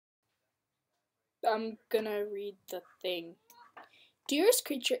I'm gonna read the thing. Dearest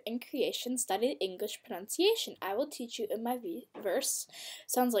creature in creation, studied English pronunciation. I will teach you in my verse.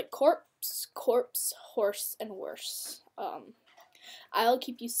 Sounds like corpse, horse, and worse. I'll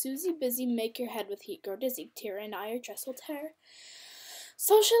keep you Suzy busy, make your head with heat grow dizzy. Tear and I your dress will tear.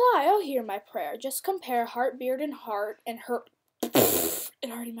 So shall I, oh hear my prayer. Just compare heart, beard, and heart, and hurt.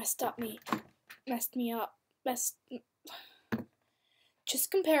 It already messed me up. Just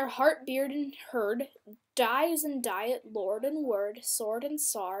compare heart, beard, and herd, dies and diet, lord and word, sword and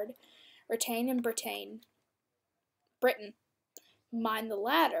sard, retain and Britain. Mind the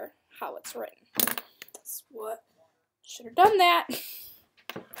latter, how it's written. That's what. Should have done that.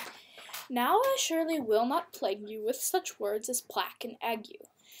 Now I surely will not plague you with such words as plaque and ague.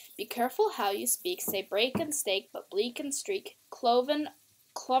 Be careful how you speak, say break and stake, but bleak and streak, cloven,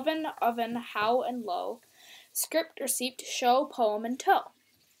 oven, how and low, script, receipt, show, poem, and toe.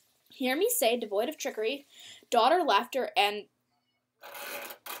 Hear me say, devoid of trickery, daughter, laughter, and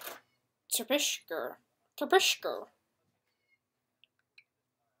Terpsichore.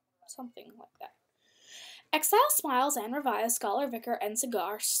 Something like that. Exile, smiles, and reviles, scholar, vicar, and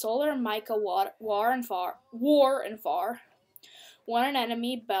cigar, solar, mica, war and far. One an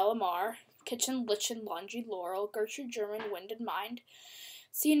enemy, Balmoral, kitchen, lichen, laundry, laurel, Gertrude, German, wind and mind,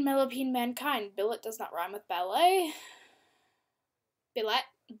 seen millipede, mankind, billet does not rhyme with ballet, billet,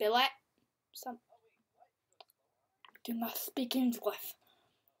 some. Do not speak English.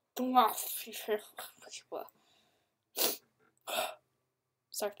 Do not. Sorry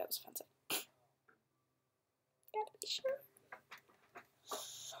if that was offensive. Gotta be sure.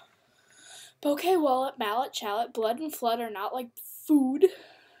 Bouquet, wallet, mallet, shallot, blood and flood are not like food,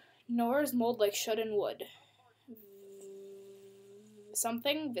 nor is mold like should and would.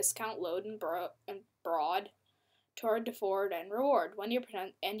 Something, viscount, load, and broad, toward, devoid, and reward. When your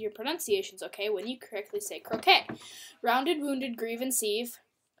pronunciation's okay, when you correctly say croquet. Rounded, wounded, grieve and sieve,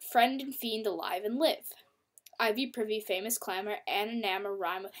 friend and fiend, alive and live. Ivy, privy, famous clamor, and enamor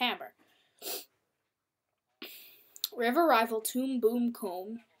rhyme with hammer. River, rival, tomb, boom,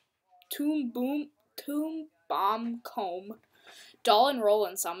 comb. Tomb, bomb, comb. Doll and roll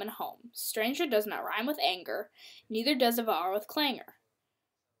and summon home. Stranger does not rhyme with anger, neither does devour with clangor.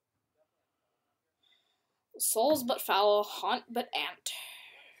 Souls but foul, haunt but ant.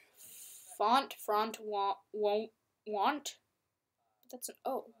 Font, front, won't, want. That's an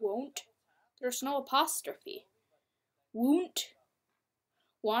O, won't. There's no apostrophe. Won't.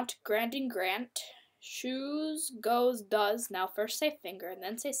 Want, granting, grant. Shoes, goes, does. Now first say finger, and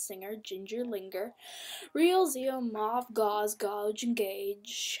then say singer, ginger, linger. Real, zeal, mauve, gauze, gouge,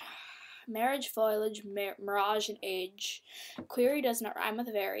 engage. Marriage, foliage, mirage, and age. Query does not rhyme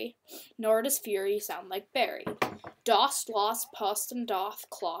with very, nor does fury sound like berry. Dost, lost, pust, and doth,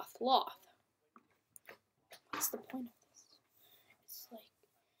 cloth, loth. What's the point of this? It's like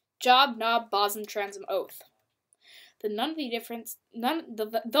job, knob, bosom, transom, oath. Though the difference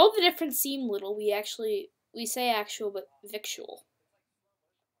seem little, we say actual but victual.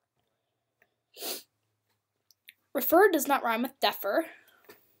 Refer does not rhyme with defer.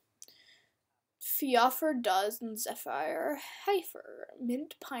 Fioffer does, and Zephyr, heifer,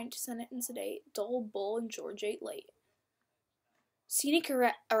 mint, pint, senate, and sedate, dull, bull, and Georgiate late. Scenic,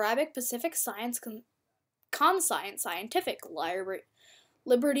 Arabic, Pacific, science, conscience, scientific,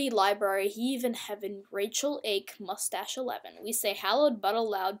 liberty, library, heave, and heaven, Rachel, ache, mustache, 11. We say hallowed, but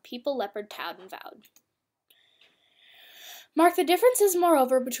aloud, people, leopard, tout, and vowed. Mark the differences,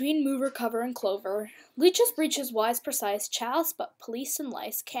 moreover, between mover, cover, and clover. Leeches, breeches, wise, precise, chalice, but police and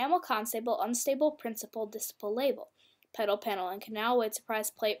lice, camel, constable, unstable, principal, disciple, label, pedal, panel, and canal, wait,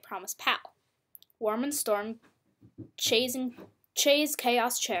 surprise, plate, promise, pal. Warm and storm, chase,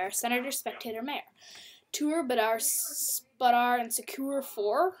 chaos, chair, senator, spectator, mayor. Tour, but are and secure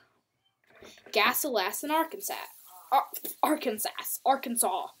for. Gas, alas, and Arkansas.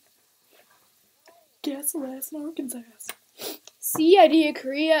 Gas, alas, and Arkansas. See, idea,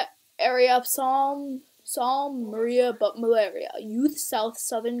 Korea, area, psalm, Maria, but malaria. Youth, south,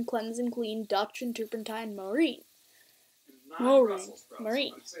 southern, cleansing, clean, Dutch, and turpentine, marine.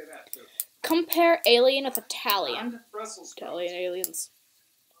 Marine. Compare alien with Italian. Italian aliens.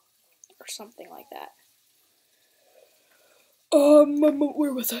 Or something like that.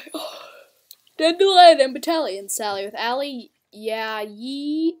 Where was I? Oh. Dandelion and battalion. Sally with Allie. Yeah,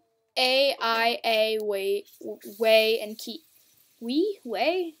 ye, a, way, and key.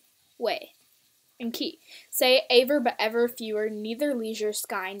 Way, and key. Say aver, but ever fewer, neither leisure,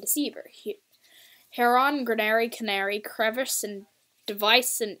 sky, and deceiver. Heron, granary, canary, crevice, and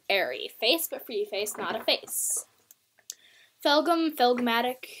device, and airy. Face, but free face, not a face. Felgum,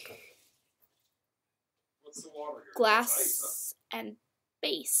 phlegmatic. glass, and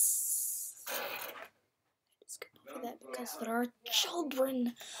base. Just gonna for that because there are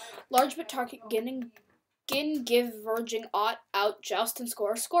children. Large but target gin, give, verging, ought, out, joust, and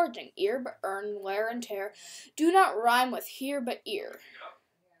score, scourging. Ear but earn, wear and tear. Do not rhyme with here but ear.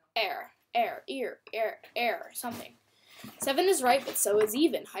 Air, air, something. 7 is right, but so is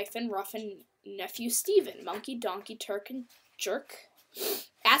even. Hyphen, roughen, nephew Stephen. Monkey, donkey, Turk, and jerk.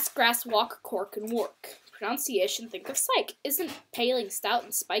 Ass, grass, walk, cork, and work. Pronunciation, think of psych. Isn't paling stout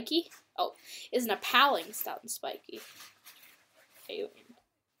and spiky? Oh, isn't a paling stout and spiky? Paling.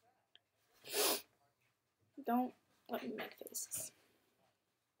 Don't let me make faces.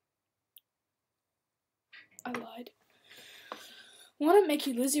 I lied. Want to make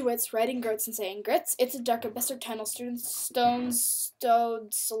you lose your wits, writing grits and saying grits? It's a dark abyss or tunnel, stones,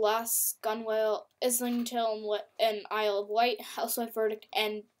 stowed, Celeste, Gunwale, Islington, and Isle of Wight, Housewife verdict,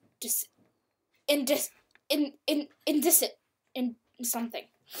 and something.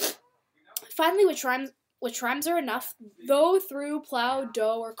 Finally, which rhymes are enough, though through plow,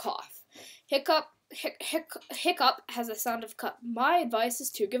 dough, or cough. Hiccup has a sound of cup. My advice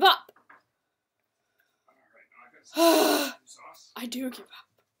is to give up. I do give up.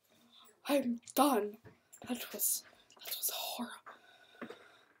 I'm done. That was horrible.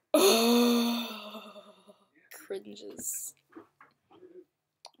 Cringes.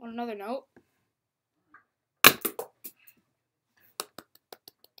 On another note,